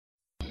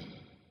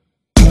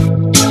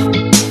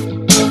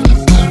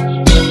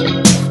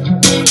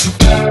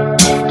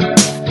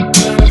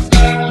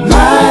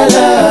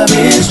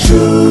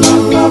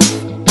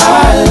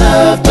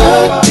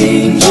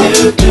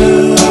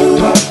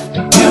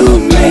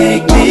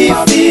make me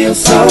feel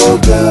so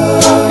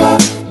good,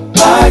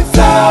 like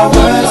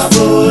flowers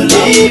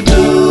fully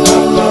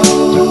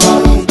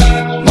bloom.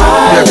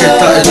 My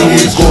love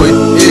is true.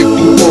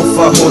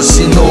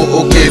 Hosino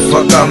oke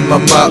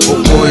whakamama o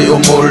koe o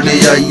mole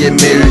ai e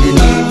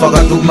melini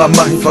whakatu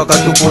mamahi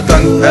whakatu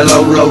potang e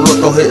lau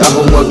roto he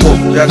aho ngoi ko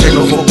Pea ke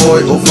no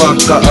koe o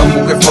whaka amu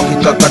ke whaki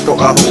kakato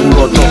aho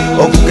uroto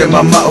O ke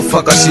mama o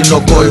whakasino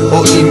koe o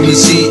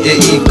imisi e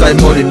I kai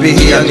mori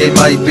pihi ange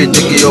mai pe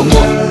teke o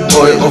mo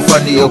Koe o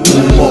whani o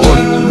kumo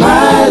on.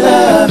 My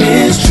love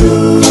is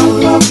true,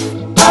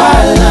 I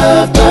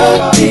love the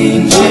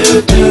things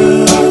you do.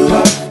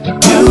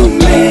 You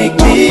make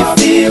me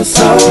feel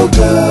so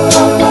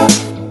good,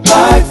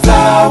 like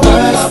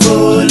flowers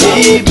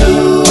fully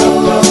bloom.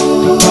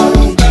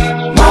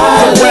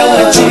 My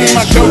love is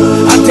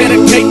true. I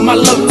dedicate my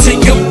love to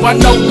you. I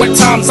know at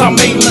times I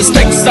made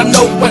mistakes, I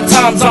know at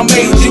times I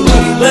made you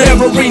blue. But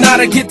every night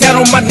I get down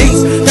on my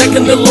knees,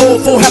 thanking the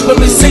Lord for helping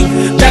me see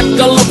that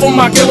the love for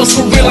my girl is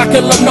for real. I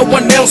can love no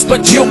one else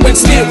but you, and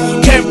still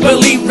can't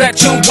believe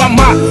that you are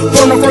mine.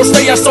 From the first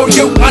day I saw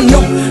you, I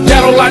knew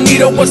that all I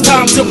needed was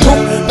time to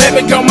prove.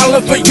 Baby girl, my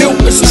love for you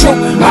is true.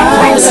 I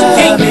promise you.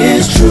 My love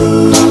is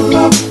true.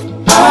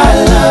 I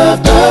love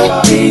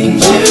the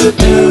things you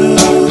do.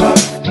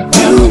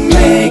 You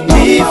make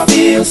me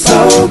feel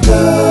so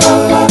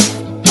good,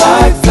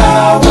 like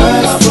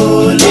flowers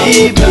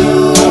fully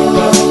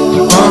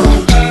bloom.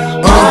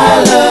 My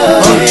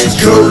love is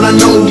true. Girl, I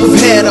know we've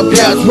had our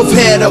doubts, we've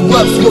had our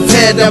ups, we've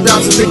had our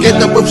downs.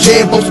 Together we've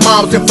shared both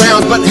smiles and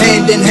frowns, but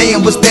hand in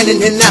hand we're standing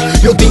here now.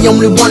 You're the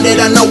only one that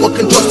I know I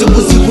can trust. It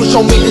was you who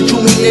showed me the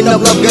true meaning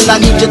of love. Girl, I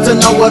need you to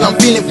know what I'm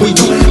feeling for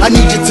you. I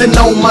need you to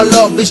know my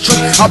love is true.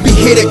 I'll be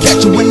here to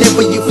catch you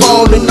whenever you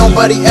fall, and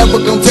nobody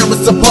ever gonna tear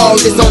us apart.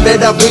 This song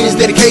that I read is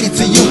dedicated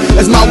to you.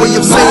 That's my way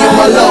of saying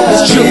my love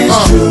is true.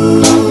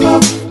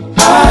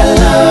 I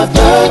love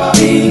the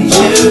things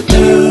you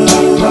do.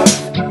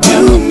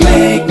 You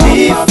make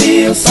me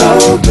feel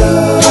so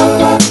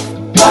good,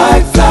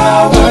 like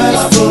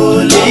flowers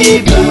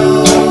fully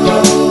bloom.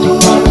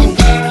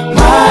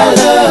 My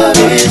love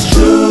is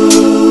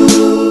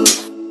true.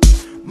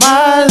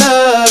 My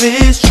love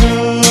is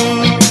true.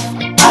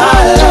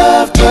 I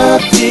love the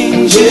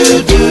things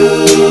you do.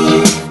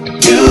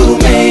 You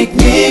make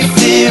me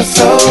feel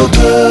so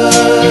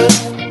good,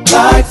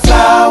 like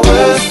flowers.